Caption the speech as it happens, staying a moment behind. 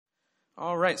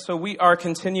All right, so we are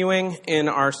continuing in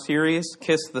our series,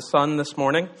 Kiss the Sun, this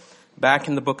morning, back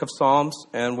in the book of Psalms,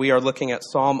 and we are looking at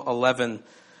Psalm 11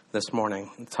 this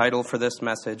morning. The title for this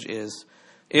message is,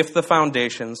 If the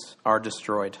Foundations Are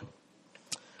Destroyed.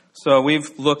 So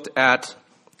we've looked at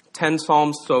 10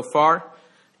 Psalms so far,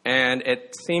 and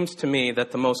it seems to me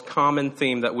that the most common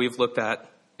theme that we've looked at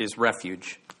is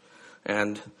refuge.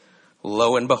 And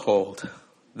lo and behold,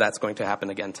 that's going to happen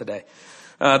again today.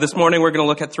 This morning we're going to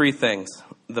look at three things.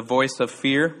 The voice of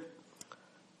fear.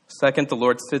 Second, the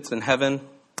Lord sits in heaven.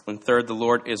 And third, the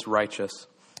Lord is righteous.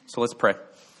 So let's pray.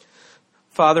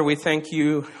 Father, we thank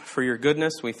you for your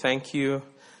goodness. We thank you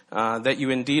that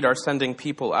you indeed are sending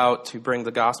people out to bring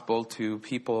the gospel to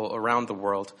people around the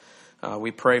world. We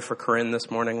pray for Corinne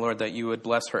this morning, Lord, that you would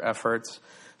bless her efforts.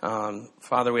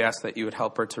 Father, we ask that you would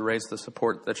help her to raise the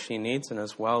support that she needs, and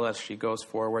as well as she goes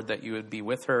forward, that you would be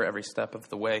with her every step of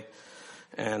the way.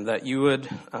 And that you would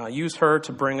use her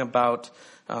to bring about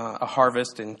a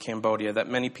harvest in Cambodia, that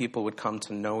many people would come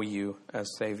to know you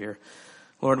as Savior.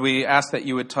 Lord, we ask that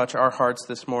you would touch our hearts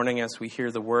this morning as we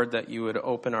hear the word, that you would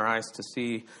open our eyes to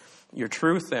see your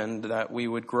truth, and that we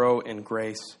would grow in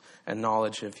grace and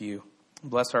knowledge of you.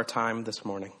 Bless our time this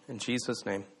morning. In Jesus'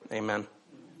 name, amen.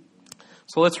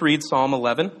 So let's read Psalm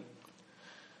 11.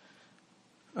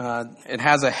 It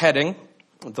has a heading,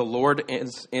 The Lord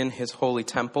is in his holy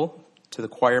temple, to the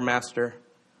choir master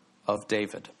of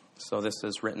David. So this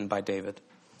is written by David.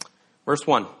 Verse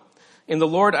 1. In the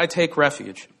Lord I take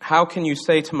refuge. How can you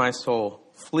say to my soul,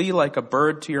 flee like a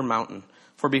bird to your mountain?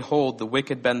 For behold, the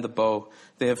wicked bend the bow.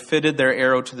 They have fitted their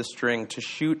arrow to the string to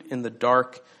shoot in the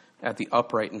dark at the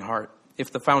upright in heart.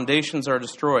 If the foundations are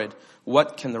destroyed,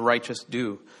 what can the righteous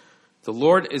do? The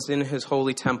Lord is in his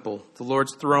holy temple. The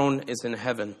Lord's throne is in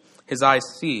heaven. His eyes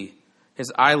see.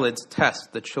 His eyelids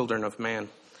test the children of man.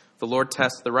 The Lord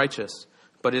tests the righteous,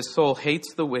 but his soul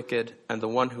hates the wicked and the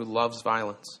one who loves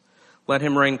violence. Let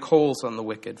him rain coals on the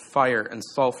wicked, fire and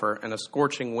sulfur and a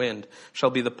scorching wind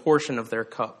shall be the portion of their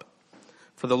cup.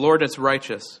 For the Lord is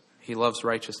righteous, he loves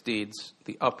righteous deeds.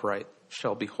 The upright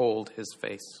shall behold his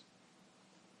face.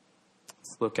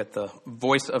 Let's look at the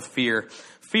voice of fear.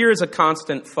 Fear is a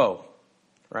constant foe,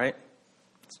 right?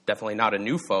 It's definitely not a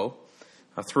new foe.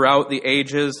 Throughout the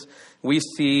ages, we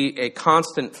see a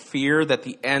constant fear that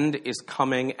the end is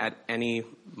coming at any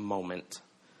moment.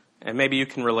 And maybe you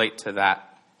can relate to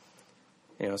that,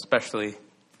 especially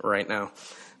right now.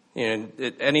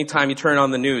 Anytime you turn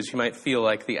on the news, you might feel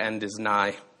like the end is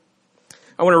nigh.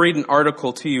 I want to read an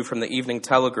article to you from the Evening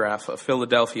Telegraph, a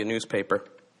Philadelphia newspaper.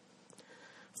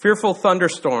 Fearful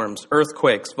thunderstorms,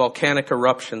 earthquakes, volcanic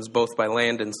eruptions both by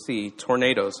land and sea,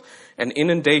 tornadoes, and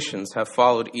inundations have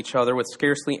followed each other with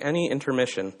scarcely any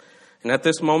intermission. And at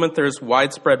this moment there is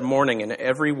widespread mourning in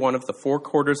every one of the four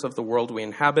quarters of the world we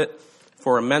inhabit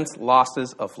for immense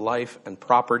losses of life and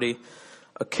property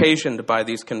occasioned by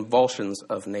these convulsions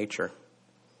of nature.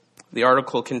 The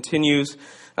article continues,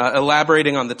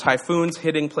 elaborating on the typhoons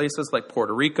hitting places like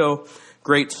Puerto Rico,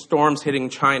 great storms hitting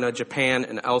China, Japan,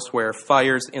 and elsewhere,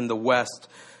 fires in the West,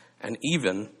 and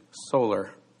even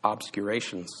solar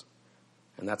obscurations.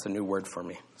 And that's a new word for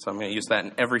me, so I'm going to use that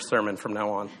in every sermon from now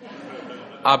on.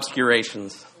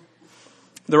 Obscurations.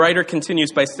 The writer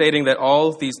continues by stating that all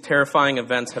of these terrifying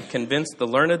events have convinced the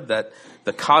learned that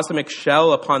the cosmic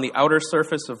shell upon the outer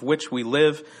surface of which we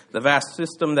live, the vast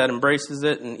system that embraces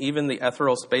it, and even the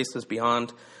ethereal spaces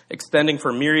beyond, extending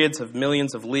for myriads of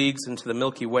millions of leagues into the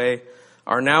Milky Way,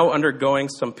 are now undergoing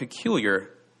some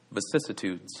peculiar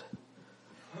vicissitudes.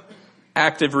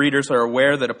 Active readers are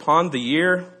aware that upon the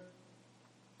year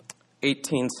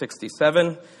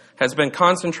 1867 has been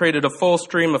concentrated a full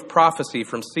stream of prophecy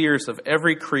from seers of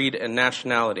every creed and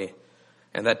nationality,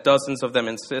 and that dozens of them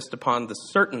insist upon the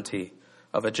certainty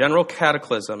of a general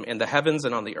cataclysm in the heavens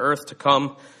and on the earth to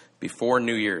come before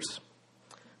New Year's.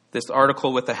 This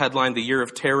article with the headline, The Year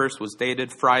of Terrors, was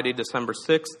dated Friday, December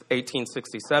 6th,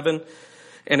 1867,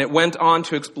 and it went on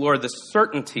to explore the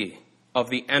certainty of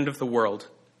the end of the world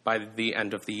by the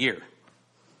end of the year.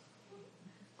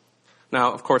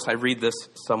 Now, of course, I read this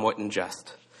somewhat in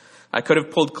jest. I could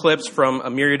have pulled clips from a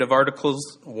myriad of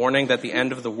articles warning that the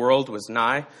end of the world was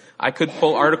nigh. I could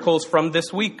pull articles from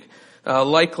this week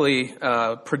likely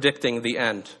predicting the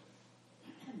end.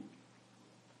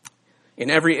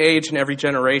 In every age and every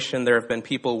generation, there have been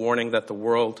people warning that the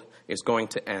world is going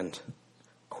to end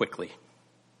quickly,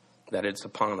 that it's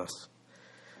upon us.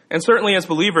 And certainly as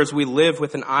believers, we live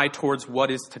with an eye towards what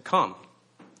is to come.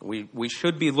 We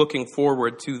should be looking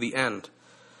forward to the end.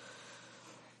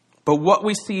 But what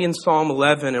we see in Psalm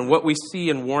 11 and what we see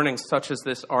in warnings such as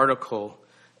this article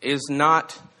is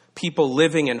not people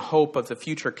living in hope of the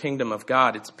future kingdom of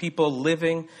God. It's people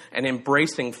living and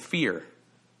embracing fear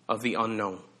of the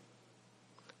unknown.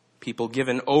 People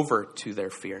given over to their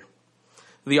fear.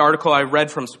 The article I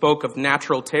read from spoke of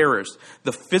natural terrors,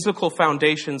 the physical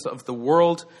foundations of the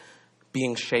world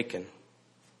being shaken.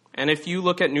 And if you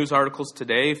look at news articles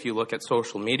today, if you look at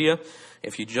social media,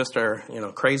 if you just are,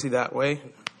 crazy that way,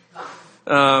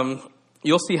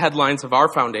 you'll see headlines of our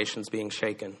foundations being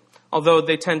shaken. Although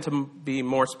they tend to be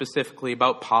more specifically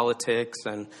about politics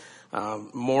and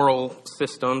moral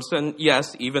systems. And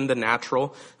yes, even the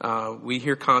natural. We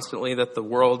hear constantly that the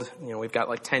world, we've got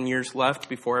like 10 years left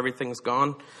before everything's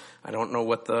gone. I don't know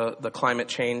what the climate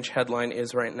change headline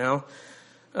is right now.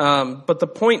 But the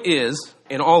point is,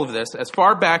 in all of this, as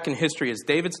far back in history as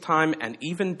David's time and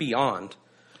even beyond,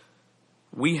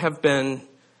 we have been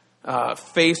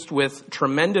faced with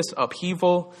tremendous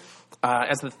upheaval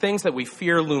as the things that we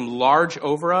fear loom large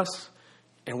over us,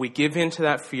 and we give in to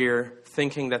that fear,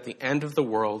 thinking that the end of the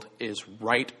world is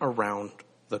right around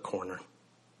the corner.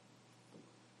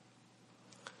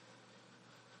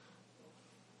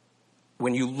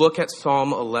 When you look at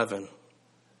Psalm 11,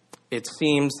 it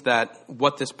seems that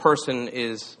what this person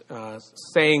is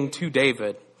saying to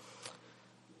David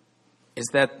is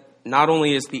that not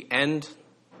only is the end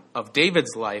of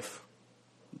David's life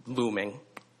looming,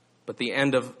 but the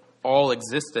end of all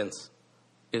existence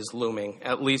is looming,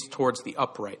 at least towards the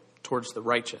upright, towards the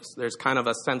righteous. There's kind of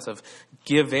a sense of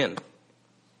give in.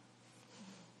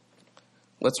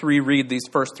 Let's reread these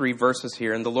first 3 verses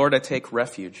here. "In the Lord I take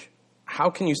refuge.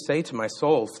 How can you say to my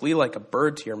soul, flee like a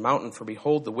bird to your mountain? For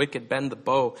behold, the wicked bend the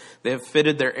bow. They have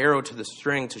fitted their arrow to the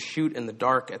string to shoot in the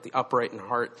dark at the upright in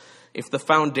heart. If the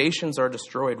foundations are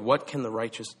destroyed, what can the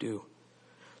righteous do?"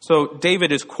 So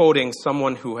David is quoting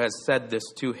someone who has said this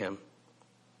to him.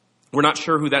 We're not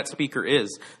sure who that speaker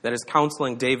is that is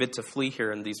counseling David to flee here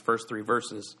in these first 3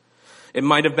 verses. It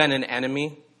might have been an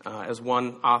enemy, as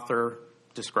one author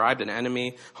described, an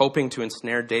enemy hoping to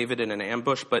ensnare David in an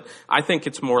ambush, but I think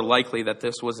it's more likely that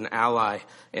this was an ally,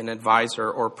 an advisor,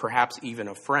 or perhaps even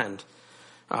a friend.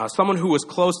 Someone who was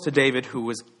close to David who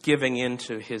was giving in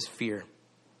to his fear.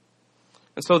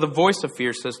 And so the voice of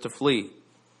fear says to flee,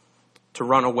 to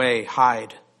run away,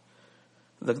 hide.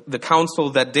 The counsel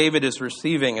that David is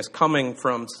receiving is coming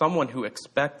from someone who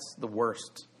expects the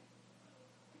worst.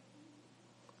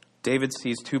 David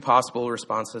sees 2 possible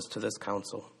responses to this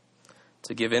counsel: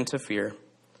 to give in to fear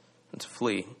and to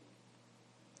flee,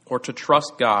 or to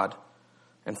trust God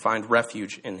and find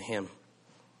refuge in him.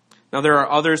 Now, there are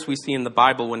others we see in the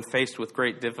Bible when faced with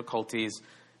great difficulties,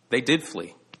 they did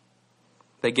flee.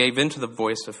 They gave in to the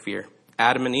voice of fear.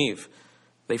 Adam and Eve,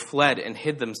 they fled and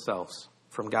hid themselves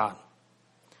from God.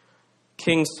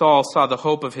 King Saul saw the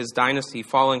hope of his dynasty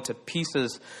falling to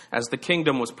pieces as the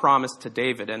kingdom was promised to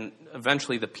David, and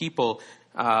eventually the people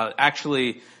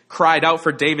actually cried out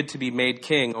for David to be made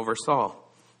king over Saul.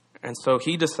 And so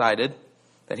he decided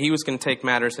that he was going to take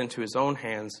matters into his own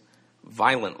hands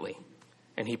violently,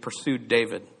 and he pursued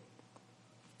David.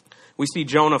 We see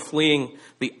Jonah fleeing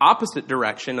the opposite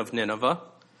direction of Nineveh,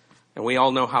 and we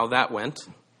all know how that went.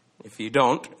 If you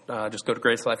don't, just go to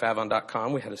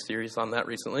gracelifeavon.com. We had a series on that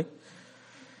recently.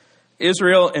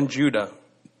 Israel and Judah,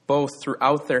 both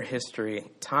throughout their history,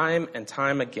 time and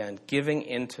time again, giving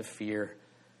in to fear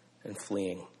and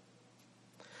fleeing.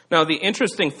 Now, the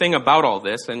interesting thing about all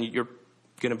this, and you're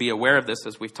going to be aware of this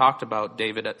as we've talked about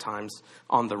David at times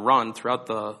on the run throughout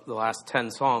the last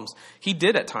 10 Psalms, he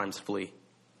did at times flee.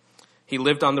 He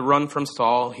lived on the run from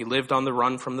Saul. He lived on the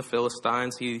run from the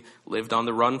Philistines. He lived on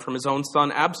the run from his own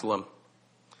son Absalom.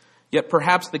 Yet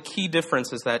perhaps the key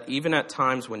difference is that even at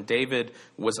times when David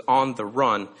was on the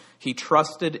run, he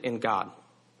trusted in God.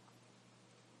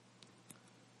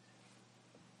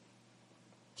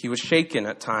 He was shaken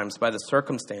at times by the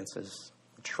circumstances,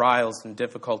 trials and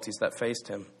difficulties that faced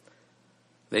him.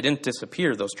 They didn't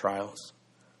disappear, those trials.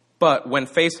 But when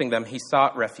facing them, he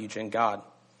sought refuge in God.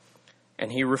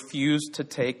 And he refused to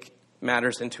take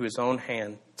matters into his own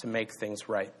hand to make things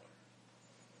right.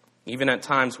 Even at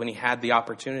times when he had the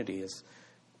opportunity, as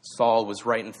Saul was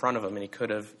right in front of him and he could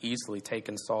have easily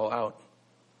taken Saul out.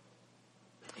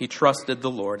 He trusted the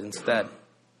Lord instead.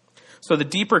 So the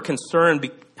deeper concern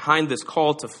behind this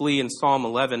call to flee in Psalm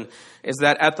 11 is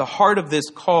that at the heart of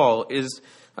this call is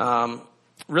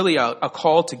really a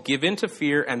call to give in to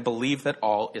fear and believe that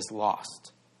all is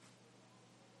lost.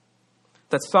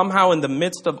 That somehow in the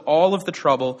midst of all of the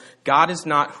trouble, God is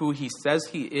not who he says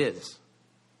he is.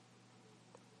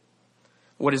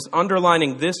 What is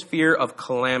underlining this fear of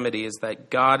calamity is that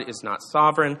God is not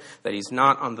sovereign, that he's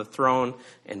not on the throne,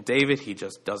 and David, he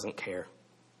just doesn't care.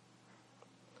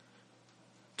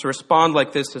 To respond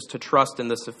like this is to trust in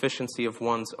the sufficiency of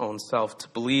one's own self, to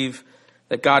believe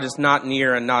that God is not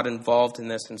near and not involved in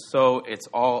this, and so it's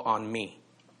all on me.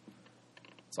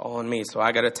 It's all on me, so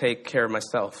I got to take care of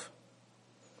myself.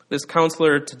 This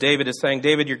counselor to David is saying,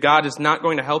 David, your God is not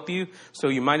going to help you, so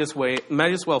you might as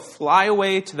well fly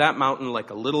away to that mountain like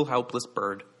a little helpless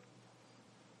bird.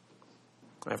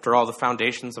 After all, the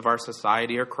foundations of our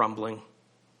society are crumbling,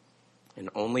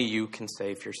 and only you can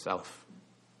save yourself.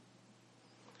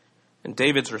 And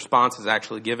David's response is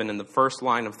actually given in the first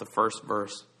line of the first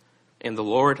verse. In the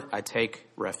Lord, I take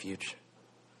refuge.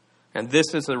 And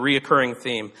this is a reoccurring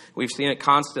theme. We've seen it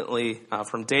constantly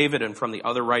from David and from the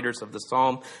other writers of the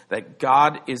psalm, that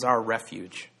God is our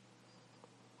refuge.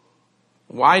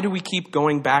 Why do we keep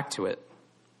going back to it?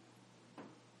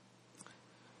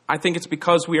 I think it's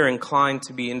because we are inclined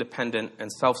to be independent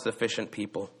and self-sufficient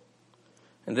people.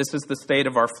 And this is the state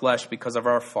of our flesh because of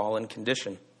our fallen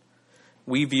condition.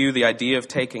 We view the idea of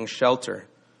taking shelter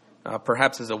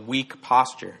perhaps as a weak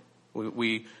posture.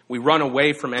 We run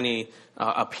away from any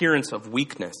appearance of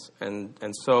weakness.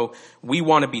 And so we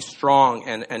want to be strong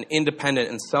and independent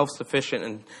and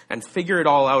self-sufficient and figure it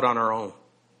all out on our own.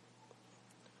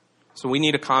 So we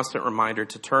need a constant reminder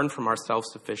to turn from our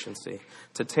self-sufficiency,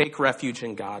 to take refuge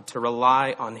in God, to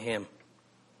rely on Him.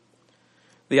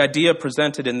 The idea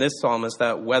presented in this psalm is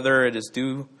that whether it is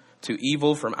due to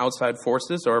evil from outside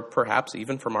forces or perhaps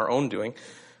even from our own doing,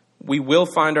 we will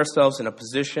find ourselves in a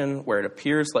position where it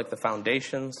appears like the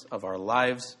foundations of our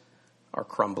lives are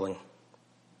crumbling.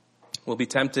 We'll be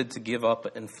tempted to give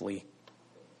up and flee.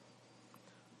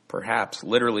 Perhaps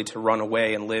literally to run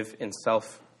away and live in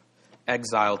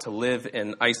self-exile, to live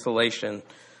in isolation.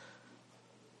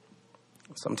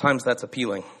 Sometimes that's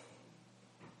appealing.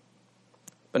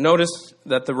 But notice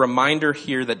that the reminder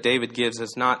here that David gives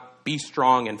is not be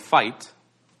strong and fight.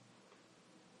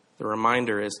 The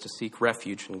reminder is to seek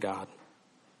refuge in God.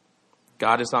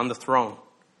 God is on the throne.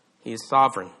 He is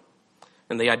sovereign.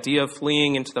 And the idea of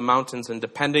fleeing into the mountains and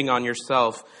depending on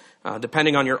yourself,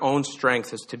 depending on your own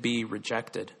strength, is to be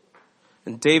rejected.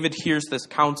 And David hears this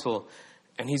counsel,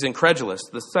 and he's incredulous.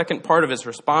 The second part of his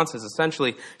response is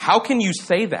essentially, how can you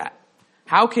say that?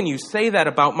 How can you say that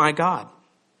about my God?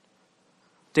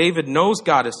 David knows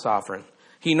God is sovereign.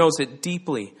 He knows it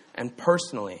deeply and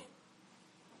personally.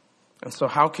 And so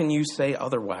how can you say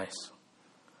otherwise?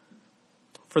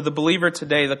 For the believer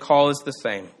today, the call is the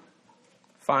same.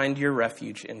 Find your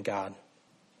refuge in God.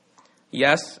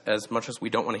 Yes, as much as we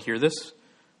don't want to hear this,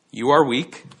 you are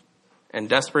weak and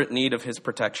desperate need of His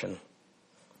protection.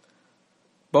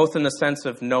 Both in the sense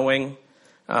of knowing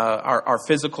our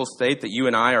physical state, that you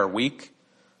and I are weak.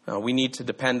 We need to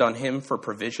depend on Him for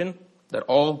provision, that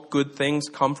all good things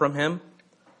come from Him.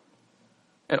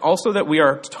 And also that we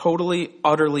are totally,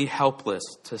 utterly helpless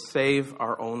to save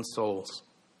our own souls.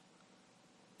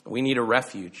 We need a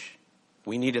refuge.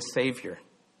 We need a Savior.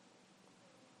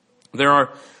 There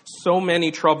are so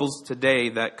many troubles today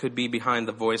that could be behind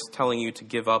the voice telling you to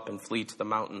give up and flee to the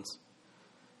mountains.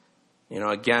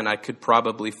 Again, I could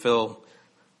probably fill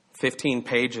 15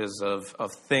 pages of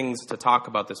things to talk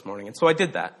about this morning. And so I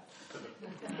did that.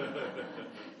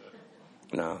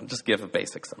 No, just give a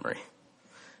basic summary.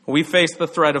 We face the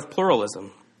threat of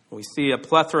pluralism. We see a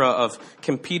plethora of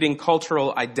competing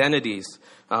cultural identities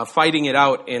fighting it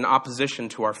out in opposition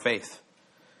to our faith.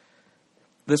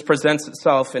 This presents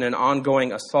itself in an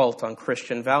ongoing assault on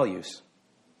Christian values.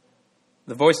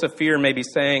 The voice of fear may be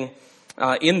saying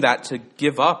in that to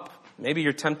give up. Maybe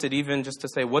you're tempted even just to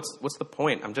say, what's the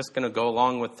point? I'm just going to go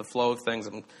along with the flow of things.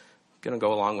 I'm going to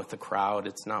go along with the crowd.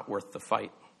 It's not worth the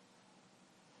fight.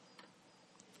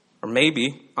 Or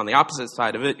maybe, on the opposite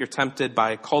side of it, you're tempted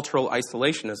by cultural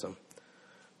isolationism,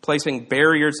 placing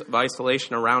barriers of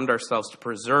isolation around ourselves to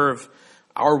preserve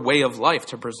our way of life,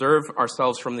 to preserve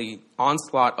ourselves from the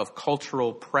onslaught of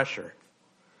cultural pressure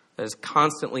that is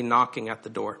constantly knocking at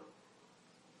the door.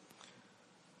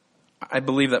 I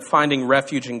believe that finding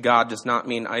refuge in God does not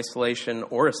mean isolation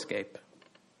or escape.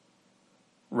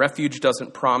 Refuge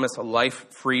doesn't promise a life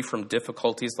free from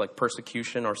difficulties like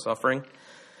persecution or suffering.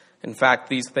 In fact,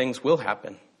 these things will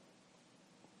happen.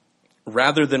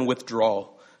 Rather than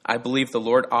withdrawal, I believe the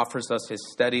Lord offers us His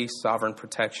steady, sovereign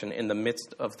protection in the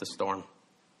midst of the storm,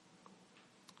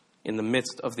 in the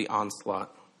midst of the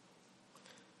onslaught.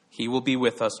 He will be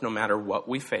with us no matter what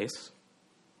we face,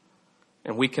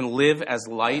 and we can live as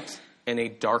light in a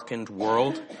darkened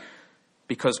world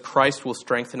because Christ will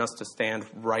strengthen us to stand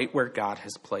right where God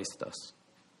has placed us.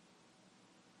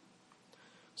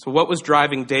 So what was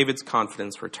driving David's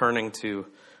confidence, returning to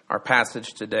our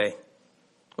passage today?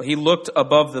 Well, he looked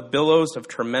above the billows of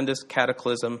tremendous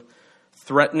cataclysm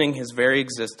threatening his very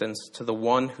existence to the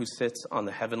one who sits on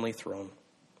the heavenly throne.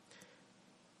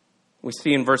 We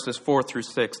see in verses 4 through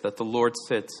 6 that the Lord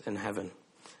sits in heaven.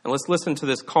 And let's listen to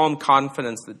this calm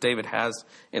confidence that David has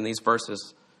in these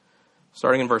verses.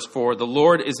 Starting in verse 4, the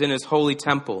Lord is in his holy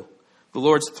temple. The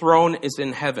Lord's throne is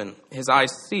in heaven. His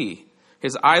eyes see.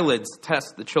 His eyelids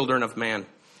test the children of man.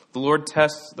 The Lord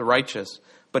tests the righteous,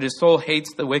 but his soul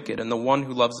hates the wicked and the one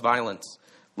who loves violence.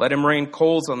 Let him rain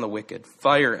coals on the wicked,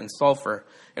 fire and sulfur,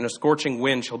 and a scorching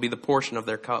wind shall be the portion of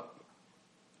their cup.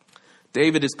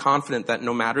 David is confident that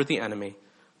no matter the enemy,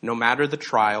 no matter the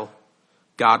trial,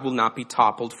 God will not be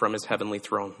toppled from his heavenly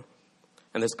throne.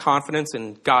 And this confidence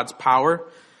in God's power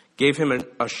gave him an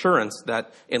assurance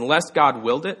that unless God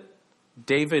willed it,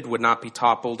 David would not be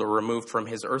toppled or removed from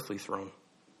his earthly throne,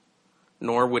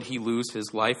 nor would he lose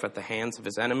his life at the hands of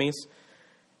his enemies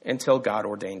until God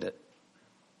ordained it.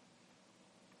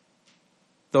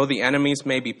 Though the enemies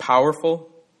may be powerful,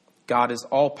 God is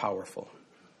all-powerful.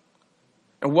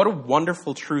 And what a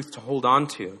wonderful truth to hold on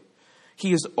to.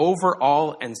 He is over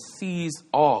all and sees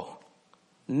all.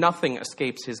 Nothing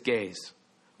escapes his gaze.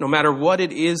 No matter what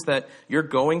it is that you're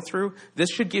going through, this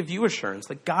should give you assurance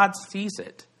that God sees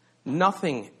it.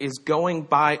 Nothing is going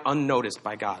by unnoticed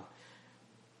by God.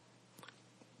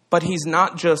 But he's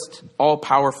not just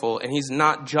all-powerful, and he's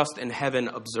not just in heaven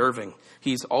observing.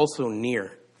 He's also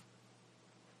near.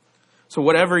 So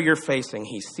whatever you're facing,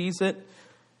 he sees it,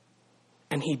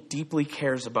 and he deeply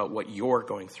cares about what you're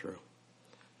going through.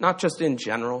 Not just in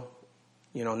general,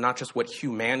 not just what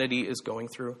humanity is going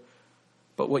through,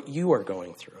 but what you are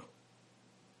going through.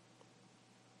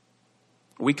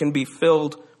 We can be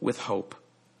filled with hope.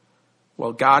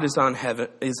 While God is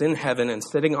in heaven and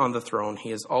sitting on the throne,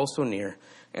 he is also near,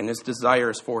 and his desire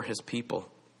is for his people.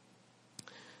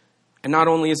 And not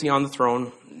only is he on the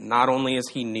throne, not only is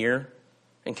he near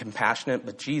and compassionate,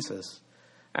 but Jesus,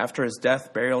 after his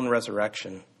death, burial, and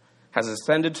resurrection, has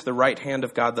ascended to the right hand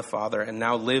of God the Father and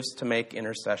now lives to make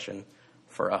intercession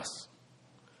for us.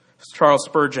 As Charles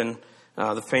Spurgeon,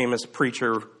 the famous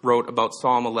preacher, wrote about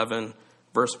Psalm 11,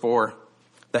 verse 4,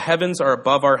 "The heavens are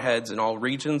above our heads in all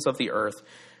regions of the earth,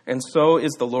 and so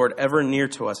is the Lord ever near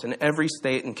to us in every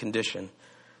state and condition.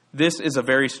 This is a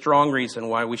very strong reason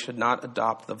why we should not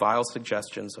adopt the vile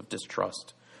suggestions of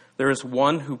distrust. There is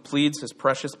one who pleads his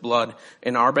precious blood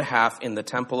in our behalf in the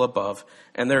temple above,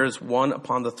 and there is one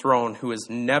upon the throne who is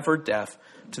never deaf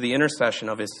to the intercession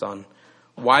of his Son.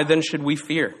 Why then should we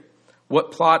fear?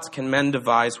 What plots can men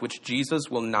devise which Jesus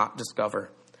will not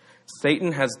discover?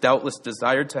 Satan has doubtless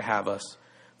desired to have us,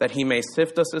 that he may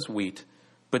sift us as wheat,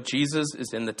 but Jesus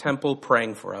is in the temple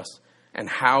praying for us, and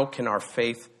how can our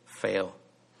faith fail?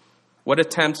 What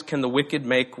attempts can the wicked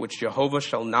make which Jehovah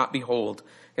shall not behold?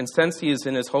 And since he is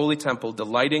in his holy temple,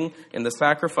 delighting in the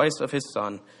sacrifice of his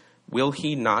Son, will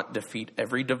he not defeat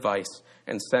every device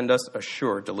and send us a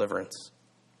sure deliverance?"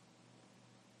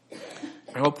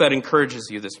 I hope that encourages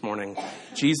you this morning.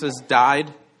 Jesus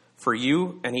died for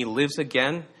you, and he lives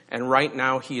again, and right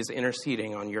now he is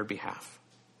interceding on your behalf.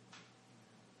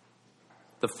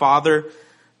 The Father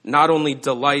not only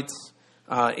delights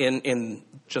in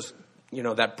just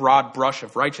that broad brush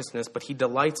of righteousness, but he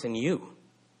delights in you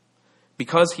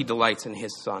because he delights in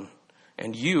his Son.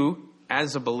 And you,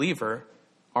 as a believer,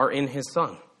 are in his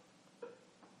Son.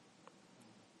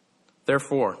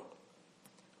 Therefore,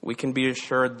 we can be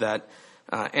assured that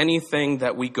anything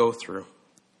that we go through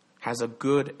has a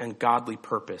good and godly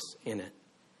purpose in it.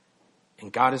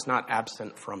 And God is not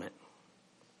absent from it.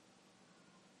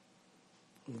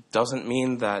 It doesn't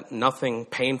mean that nothing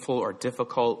painful or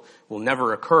difficult will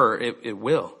never occur. It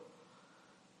will.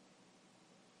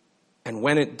 And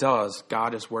when it does,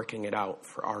 God is working it out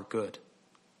for our good.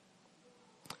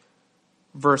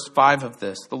 Verse 5 of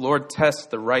this, the Lord tests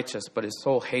the righteous, but his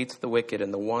soul hates the wicked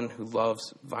and the one who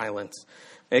loves violence.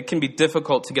 It can be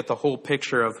difficult to get the whole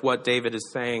picture of what David is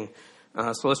saying.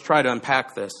 So let's try to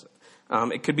unpack this.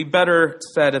 It could be better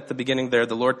said at the beginning there,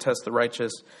 the Lord tests the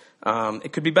righteous.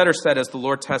 It could be better said as the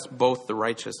Lord tests both the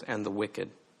righteous and the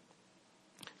wicked.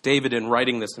 David, in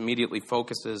writing this, immediately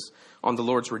focuses on the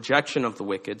Lord's rejection of the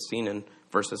wicked, seen in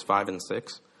verses 5 and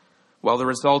 6, while the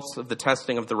results of the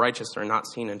testing of the righteous are not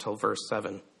seen until verse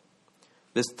 7.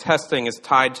 This testing is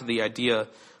tied to the idea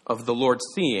of the Lord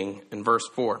seeing in verse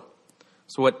 4.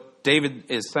 So what David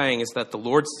is saying is that the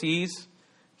Lord sees,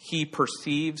 he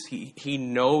perceives, he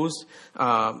knows,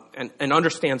 and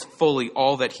understands fully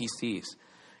all that he sees.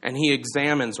 And he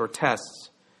examines or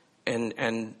tests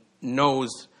and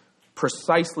knows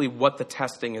precisely what the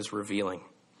testing is revealing.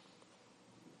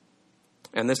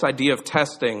 And this idea of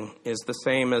testing is the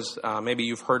same as maybe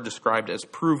you've heard described as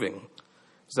proving.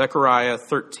 Zechariah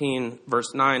 13,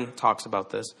 verse 9 talks about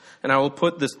this. And I will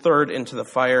put this third into the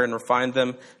fire and refine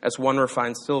them as one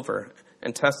refines silver,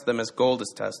 and test them as gold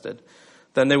is tested.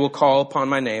 Then they will call upon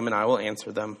my name, and I will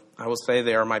answer them. I will say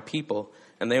they are my people,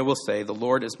 and they will say, the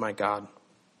Lord is my God.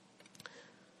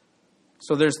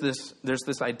 So there's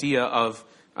this idea of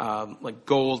like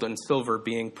gold and silver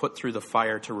being put through the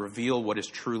fire to reveal what is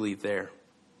truly there,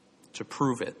 to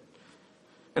prove it.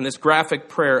 And this graphic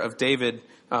prayer of David,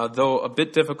 though a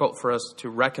bit difficult for us to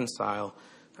reconcile,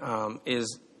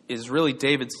 is really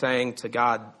David saying to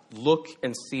God, look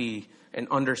and see and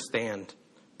understand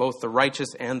both the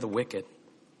righteous and the wicked.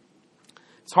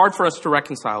 It's hard for us to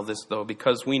reconcile this, though,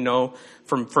 because we know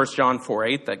from 1 John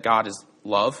 4:8 that God is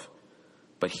love,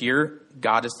 but here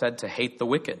God is said to hate the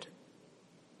wicked.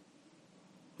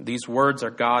 These words are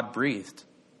God-breathed,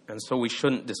 and so we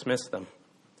shouldn't dismiss them,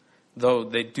 though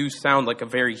they do sound like a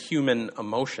very human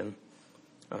emotion.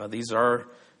 These are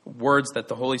words that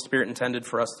the Holy Spirit intended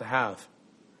for us to have.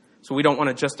 So we don't want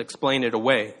to just explain it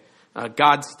away.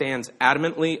 God stands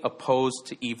adamantly opposed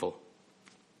to evil.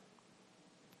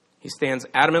 He stands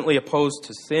adamantly opposed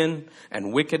to sin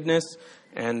and wickedness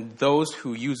and those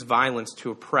who use violence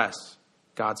to oppress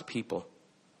God's people.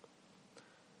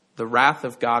 The wrath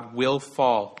of God will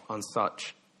fall on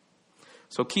such.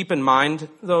 So keep in mind,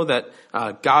 though, that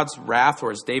God's wrath,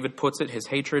 or as David puts it, his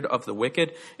hatred of the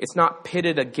wicked, it's not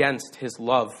pitted against his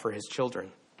love for his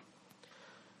children.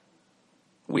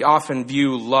 We often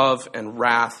view love and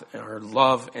wrath, or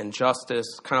love and justice,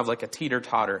 kind of like a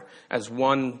teeter-totter. As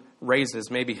one raises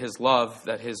maybe his love,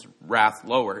 that his wrath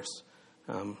lowers.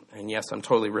 And yes, I'm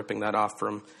totally ripping that off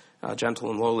from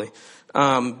Gentle and Lowly.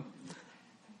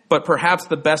 But perhaps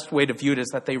the best way to view it is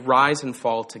that they rise and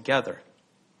fall together.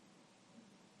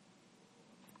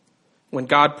 When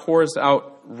God pours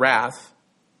out wrath,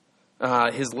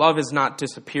 his love is not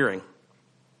disappearing.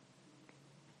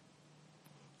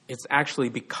 It's actually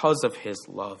because of his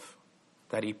love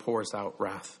that he pours out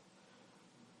wrath.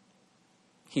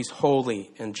 He's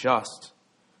holy and just,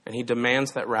 and he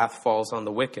demands that wrath falls on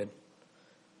the wicked.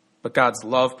 But God's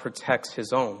love protects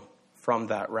his own from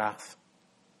that wrath.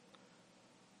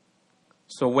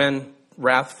 So when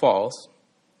wrath falls,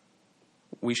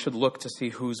 we should look to see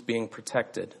who's being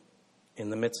protected in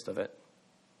the midst of it.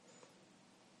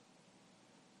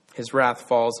 His wrath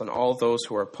falls on all those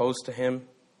who are opposed to him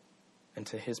and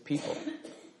to his people,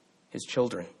 his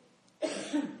children.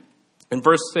 In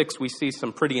verse 6, we see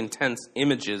some pretty intense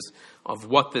images of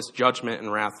what this judgment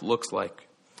and wrath looks like.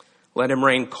 Let him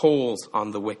rain coals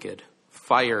on the wicked,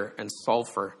 fire and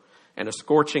sulfur, and a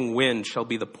scorching wind shall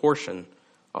be the portion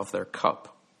of their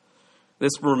cup.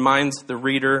 This reminds the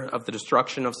reader of the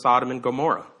destruction of Sodom and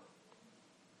Gomorrah.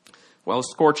 Well, a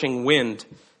scorching wind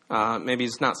maybe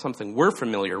is not something we're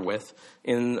familiar with.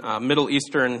 In Middle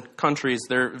Eastern countries,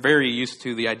 they're very used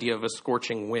to the idea of a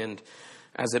scorching wind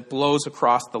as it blows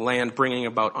across the land, bringing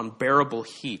about unbearable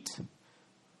heat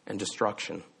and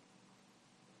destruction.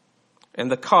 And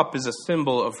the cup is a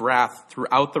symbol of wrath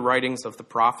throughout the writings of the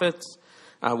prophets.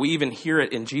 We even hear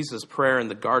it in Jesus' prayer in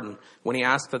the garden when he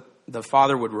asked that the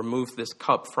Father would remove this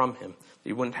cup from him.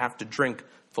 He wouldn't have to drink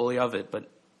fully of it, but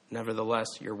nevertheless,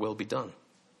 your will be done.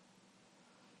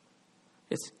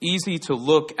 It's easy to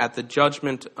look at the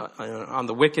judgment on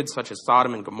the wicked, such as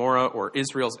Sodom and Gomorrah or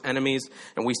Israel's enemies,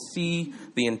 and we see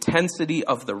the intensity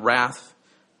of the wrath.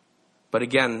 But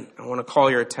again, I want to call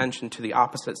your attention to the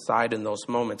opposite side in those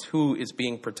moments. Who is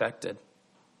being protected?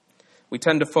 We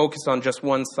tend to focus on just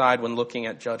one side when looking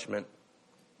at judgment.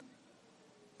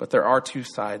 But there are two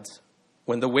sides.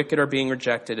 When the wicked are being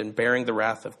rejected and bearing the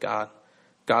wrath of God,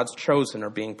 God's chosen are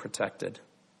being protected.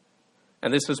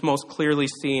 And this is most clearly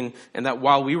seen in that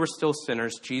while we were still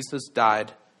sinners, Jesus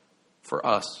died for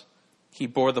us. He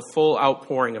bore the full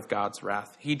outpouring of God's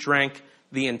wrath. He drank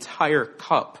the entire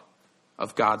cup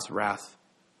of God's wrath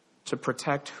to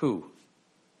protect who?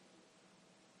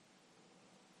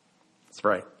 That's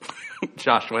right.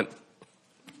 Josh went.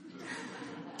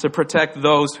 To protect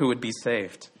those who would be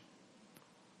saved.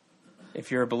 If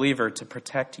you're a believer, to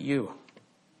protect you.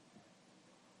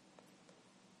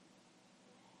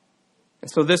 And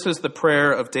so this is the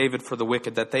prayer of David for the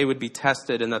wicked, that they would be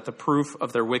tested and that the proof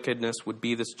of their wickedness would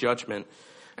be this judgment.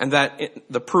 And that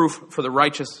the proof for the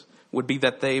righteous would be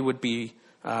that they would be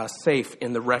safe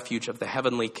in the refuge of the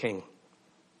heavenly King.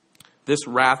 This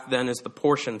wrath then is the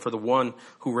portion for the one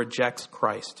who rejects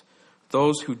Christ.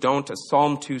 Those who don't, as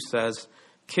Psalm 2 says,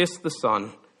 kiss the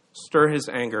Son, stir his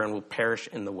anger, and will perish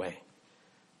in the way.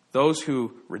 Those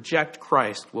who reject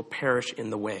Christ will perish in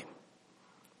the way.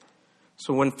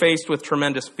 So when faced with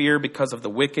tremendous fear because of the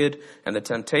wicked and the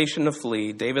temptation to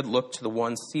flee, David looked to the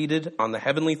one seated on the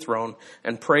heavenly throne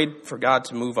and prayed for God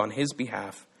to move on his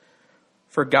behalf,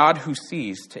 for God who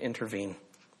sees to intervene.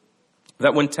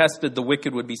 That when tested, the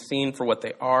wicked would be seen for what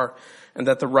they are, and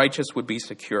that the righteous would be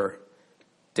secure.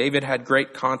 David had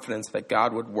great confidence that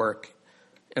God would work,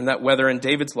 and that whether in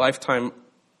David's lifetime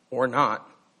or not,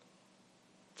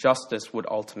 justice would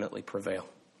ultimately prevail.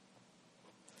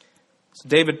 So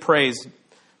David prays,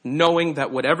 knowing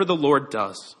that whatever the Lord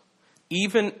does,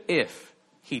 even if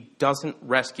he doesn't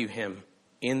rescue him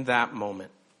in that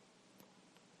moment,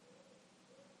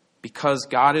 because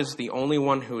God is the only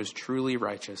one who is truly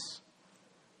righteous,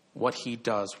 what he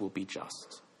does will be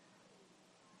just.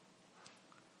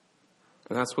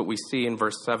 And that's what we see in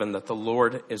verse 7, that the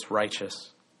Lord is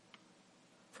righteous.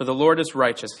 For the Lord is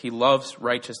righteous, he loves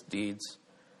righteous deeds,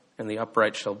 and the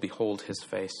upright shall behold his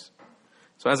face.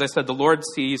 So as I said, the Lord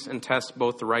sees and tests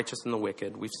both the righteous and the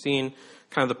wicked. We've seen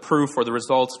kind of the proof or the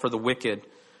results for the wicked.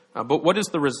 But what is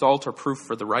the result or proof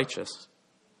for the righteous?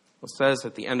 Well, it says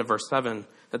at the end of verse 7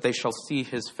 that they shall see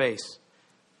his face.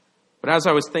 But as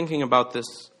I was thinking about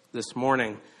this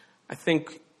morning, I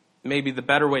think maybe the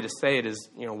better way to say it is,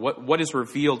 what is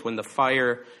revealed when the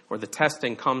fire or the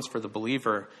testing comes for the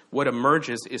believer? What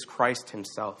emerges is Christ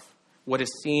himself. What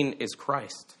is seen is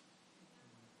Christ.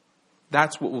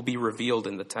 That's what will be revealed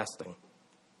in the testing.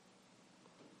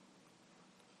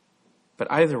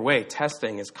 But either way,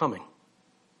 testing is coming.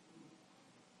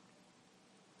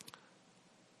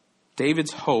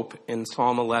 David's hope in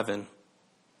Psalm 11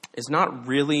 is not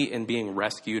really in being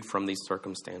rescued from these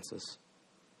circumstances.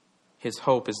 His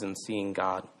hope is in seeing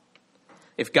God.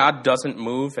 If God doesn't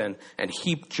move and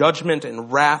heap judgment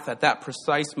and wrath at that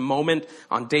precise moment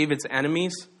on David's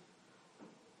enemies,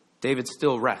 David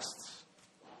still rests,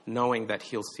 knowing that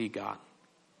he'll see God.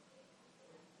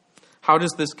 How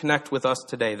does this connect with us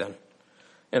today then?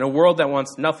 In a world that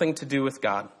wants nothing to do with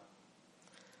God,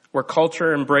 where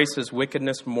culture embraces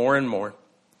wickedness more and more,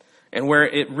 and where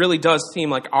it really does seem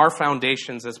like our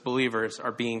foundations as believers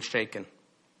are being shaken,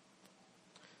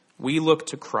 we look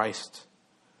to Christ,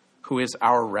 who is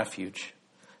our refuge.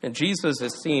 And Jesus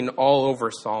is seen all over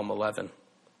Psalm 11.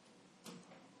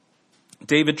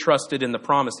 David trusted in the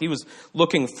promise. He was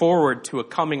looking forward to a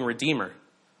coming Redeemer.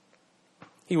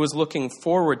 He was looking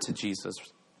forward to Jesus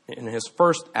in his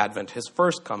first advent, his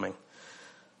first coming.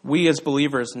 We as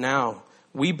believers now,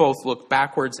 we both look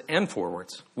backwards and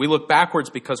forwards. We look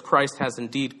backwards because Christ has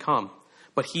indeed come,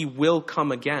 but he will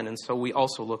come again, and so we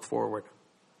also look forward.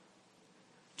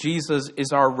 Jesus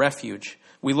is our refuge.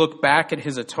 We look back at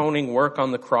his atoning work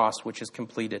on the cross, which is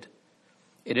completed.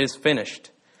 It is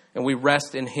finished, and we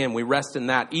rest in him. We rest in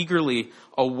that, eagerly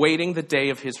awaiting the day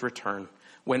of his return,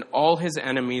 when all his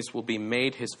enemies will be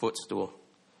made his footstool.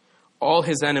 All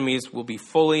his enemies will be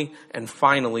fully and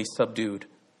finally subdued.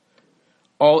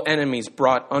 All enemies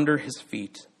brought under his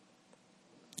feet.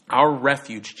 Our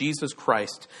refuge, Jesus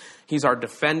Christ, he's our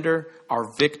defender,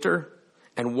 our victor,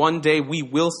 and one day we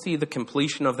will see the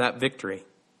completion of that victory.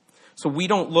 So we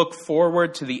don't look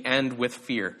forward to the end with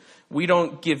fear. We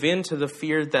don't give in to the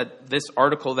fear that this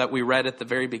article that we read at the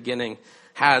very beginning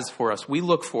has for us. We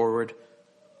look forward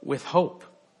with hope,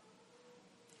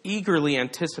 eagerly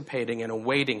anticipating and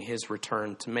awaiting his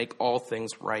return to make all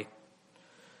things right.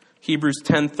 Hebrews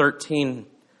 10:13,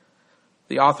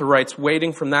 the author writes,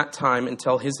 waiting from that time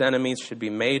until his enemies should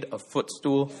be made a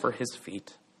footstool for his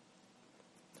feet.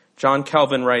 John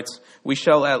Calvin writes, we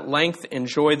shall at length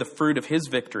enjoy the fruit of his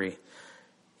victory.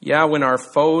 Yeah, when our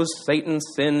foes, Satan,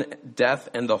 sin, death,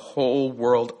 and the whole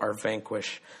world are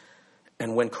vanquished.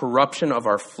 And when corruption of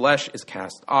our flesh is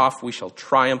cast off, we shall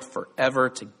triumph forever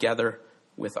together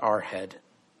with our head.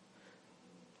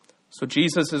 So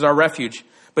Jesus is our refuge,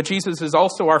 but Jesus is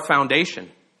also our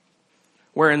foundation.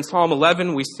 Where in Psalm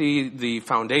 11 we see the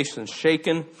foundation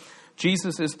shaken,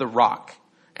 Jesus is the rock,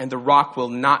 and the rock will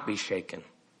not be shaken.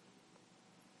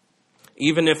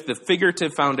 Even if the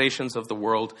figurative foundations of the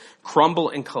world crumble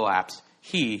and collapse,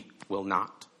 he will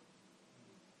not.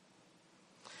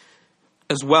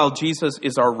 As well, Jesus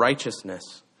is our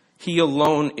righteousness. He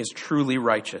alone is truly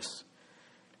righteous.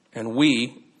 And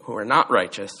we, who are not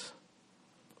righteous,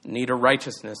 need a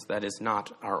righteousness that is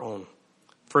not our own.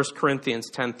 1 Corinthians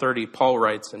 10:30, Paul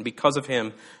writes, and because of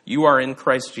him, you are in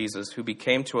Christ Jesus, who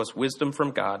became to us wisdom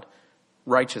from God,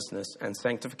 righteousness and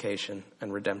sanctification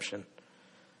and redemption.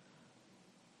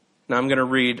 Now I'm going to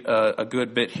read a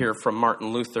good bit here from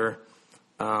Martin Luther.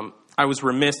 I was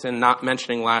remiss in not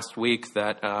mentioning last week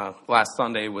that last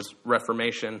Sunday was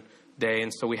Reformation Day,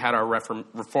 and so we had our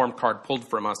Reformed card pulled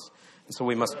from us, and so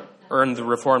we must earn the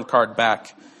Reformed card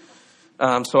back.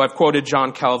 So I've quoted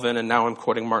John Calvin, and now I'm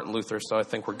quoting Martin Luther, so I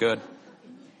think we're good.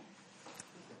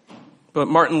 But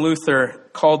Martin Luther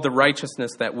called the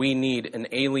righteousness that we need an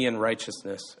alien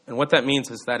righteousness. And what that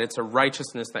means is that it's a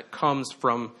righteousness that comes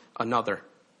from another.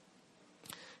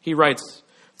 He writes,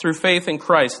 "Through faith in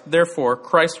Christ, therefore,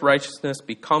 Christ's righteousness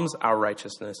becomes our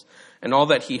righteousness, and all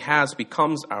that he has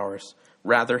becomes ours.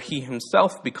 Rather, he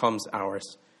himself becomes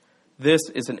ours. This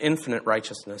is an infinite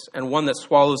righteousness, and one that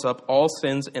swallows up all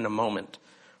sins in a moment.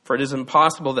 For it is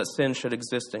impossible that sin should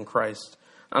exist in Christ.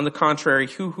 On the contrary,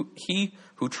 he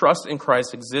who trusts in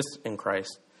Christ exists in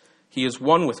Christ. He is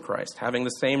one with Christ, having the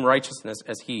same righteousness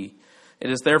as he. It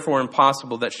is therefore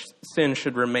impossible that sin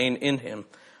should remain in him.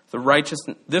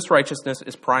 This righteousness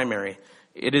is primary.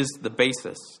 It is the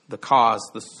basis, the cause,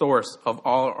 the source of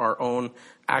all our own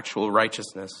actual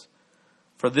righteousness.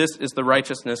 For this is the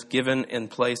righteousness given in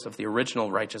place of the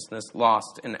original righteousness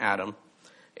lost in Adam.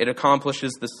 It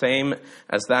accomplishes the same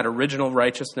as that original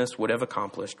righteousness would have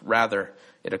accomplished. Rather,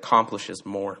 it accomplishes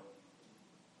more."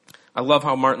 I love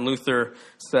how Martin Luther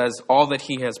says all that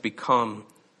he has becomes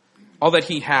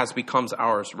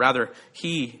ours. Rather,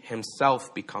 he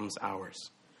himself becomes ours.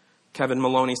 Kevin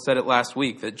Maloney said it last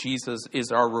week that Jesus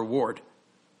is our reward.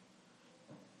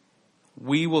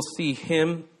 We will see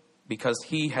him because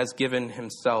he has given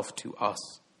himself to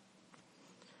us.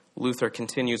 Luther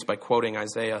continues by quoting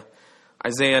Isaiah.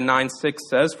 Isaiah 9:6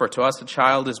 says, "For to us a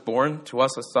child is born, to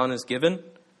us a son is given.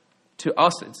 To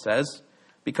us," it says,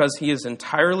 "because he is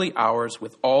entirely ours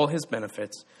with all his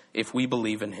benefits if we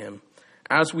believe in him."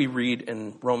 As we read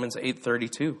in Romans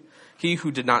 8:32, "He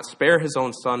who did not spare his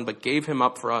own son but gave him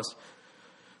up for us,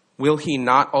 will he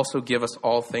not also give us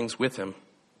all things with him?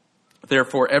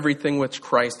 Therefore, everything which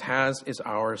Christ has is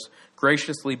ours,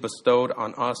 graciously bestowed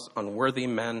on us unworthy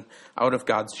men out of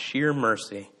God's sheer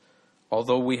mercy,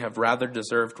 although we have rather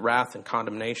deserved wrath and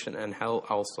condemnation and hell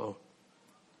also."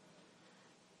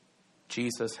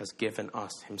 Jesus has given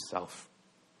us himself.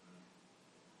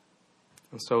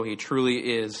 And so he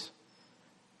truly is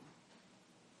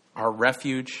our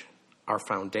refuge, our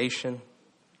foundation,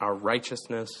 our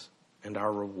righteousness, and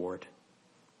our reward.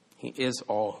 He is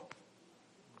all.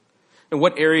 In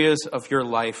what areas of your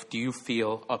life do you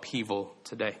feel upheaval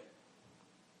today?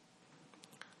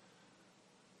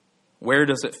 Where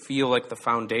does it feel like the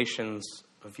foundations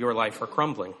of your life are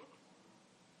crumbling?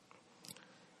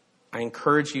 I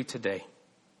encourage you today,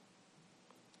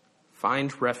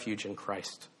 find refuge in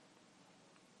Christ.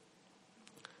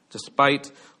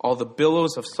 Despite all the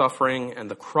billows of suffering and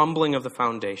the crumbling of the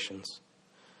foundations,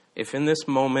 if in this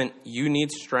moment you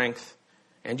need strength,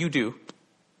 and you do,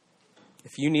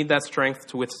 if you need that strength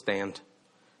to withstand,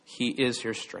 he is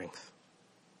your strength.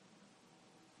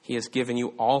 He has given you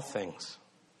all things,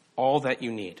 all that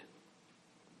you need.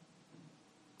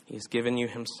 He has given you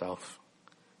himself.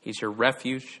 He's your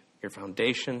refuge, your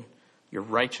foundation, your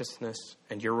righteousness,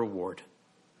 and your reward.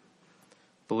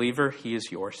 Believer, he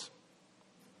is yours,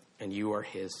 and you are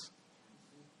his.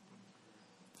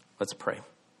 Let's pray.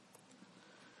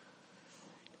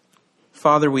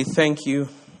 Father, we thank you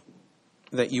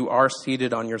that you are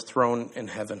seated on your throne in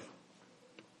heaven,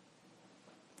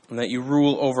 and that you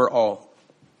rule over all,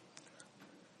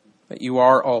 that you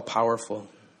are all-powerful,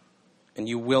 and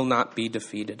you will not be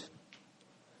defeated.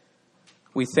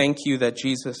 We thank you that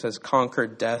Jesus has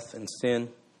conquered death and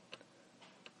sin,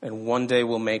 and one day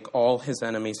will make all his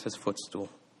enemies his footstool.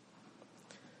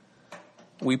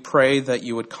 We pray that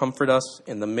you would comfort us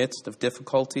in the midst of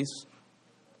difficulties.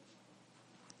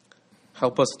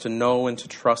 Help us to know and to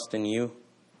trust in you.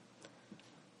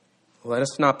 Let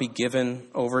us not be given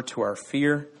over to our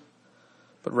fear,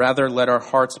 but rather let our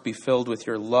hearts be filled with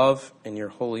your love and your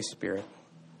Holy Spirit.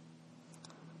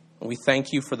 And we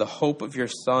thank you for the hope of your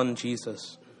Son,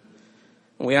 Jesus.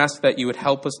 And we ask that you would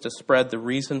help us to spread the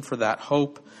reason for that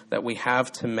hope that we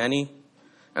have to many,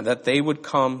 and that they would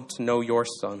come to know your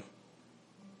Son.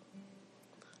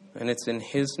 And it's in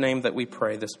his name that we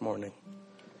pray this morning.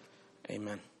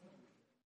 Amen.